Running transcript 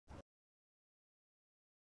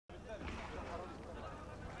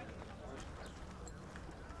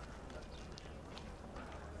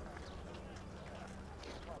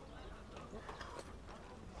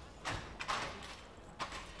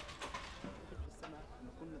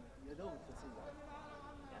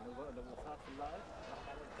عبد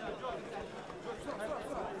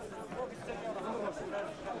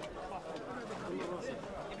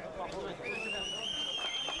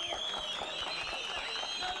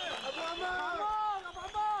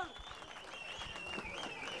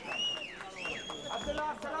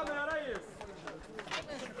الله السلام يا ريس.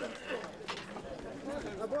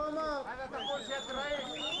 ابو عمر ماذا تقول سياده الرئيس؟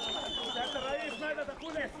 سياده الرئيس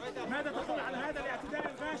ماذا تقول على هذا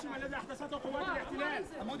الاعتداء الغاشم الذي احدثته قوات الاحتلال؟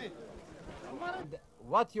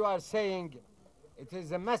 What you are saying, it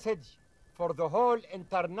is a message for the whole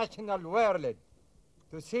international world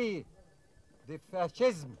to see the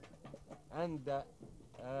fascism and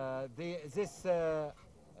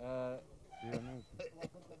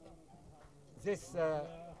this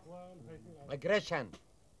aggression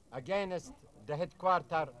against the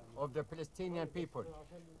headquarters of the Palestinian people.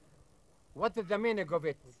 What is the meaning of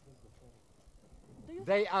it?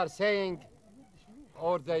 They are saying,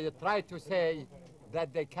 or they try to say,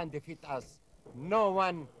 that they can defeat us. No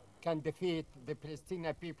one can defeat the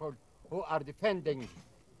Palestinian people who are defending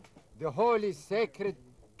the holy, sacred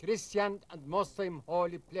Christian and Muslim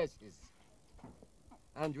holy places.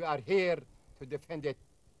 And we are here to defend it,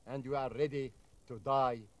 and we are ready to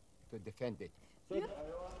die to defend it.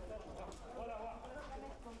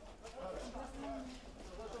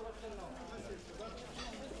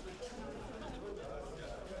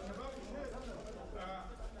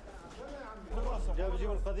 جاب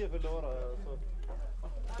يجيب القضية في اللي ورا صوت.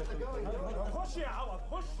 خش يا عوض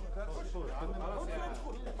خش.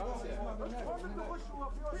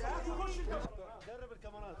 جرب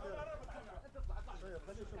الكاميرات.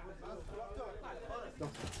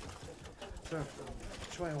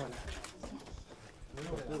 شوي ولا.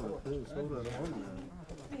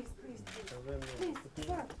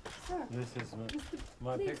 This is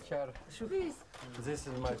my picture. This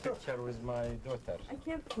is my picture with my daughter. I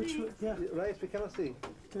can't see. Right, we cannot see.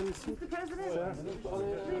 Mr. President.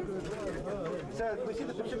 Sir, we see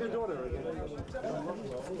the picture of your daughter again.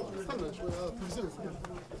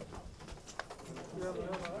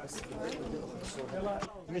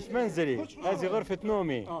 مش منزلي، هذه غرفة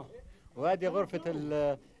نومي وهذه غرفة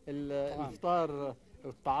الفطار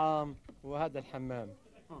والطعام وهذا الحمام.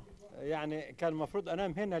 يعني كان المفروض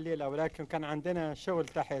انام هنا الليله ولكن كان عندنا شغل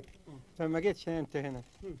تحت فما جيتش نمت هنا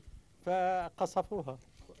فقصفوها.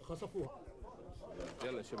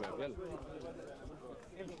 يلا شباب يلا.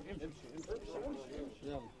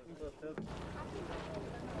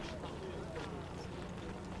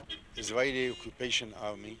 Israeli occupation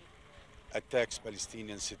army attacks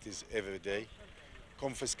Palestinian cities every day,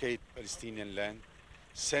 confiscate Palestinian land,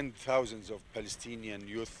 send thousands of Palestinian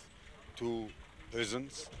youth to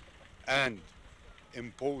prisons, and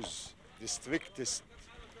impose the strictest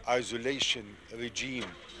isolation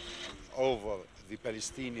regime over the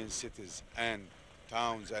Palestinian cities and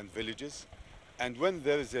towns and villages. And when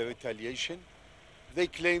there is a retaliation, they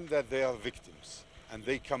claim that they are victims and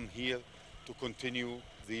they come here to continue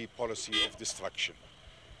the policy of destruction.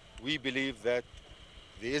 We believe that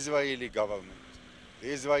the Israeli government, the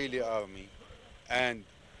Israeli army, and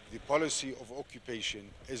the policy of occupation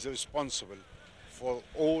is responsible for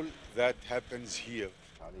all that happens here.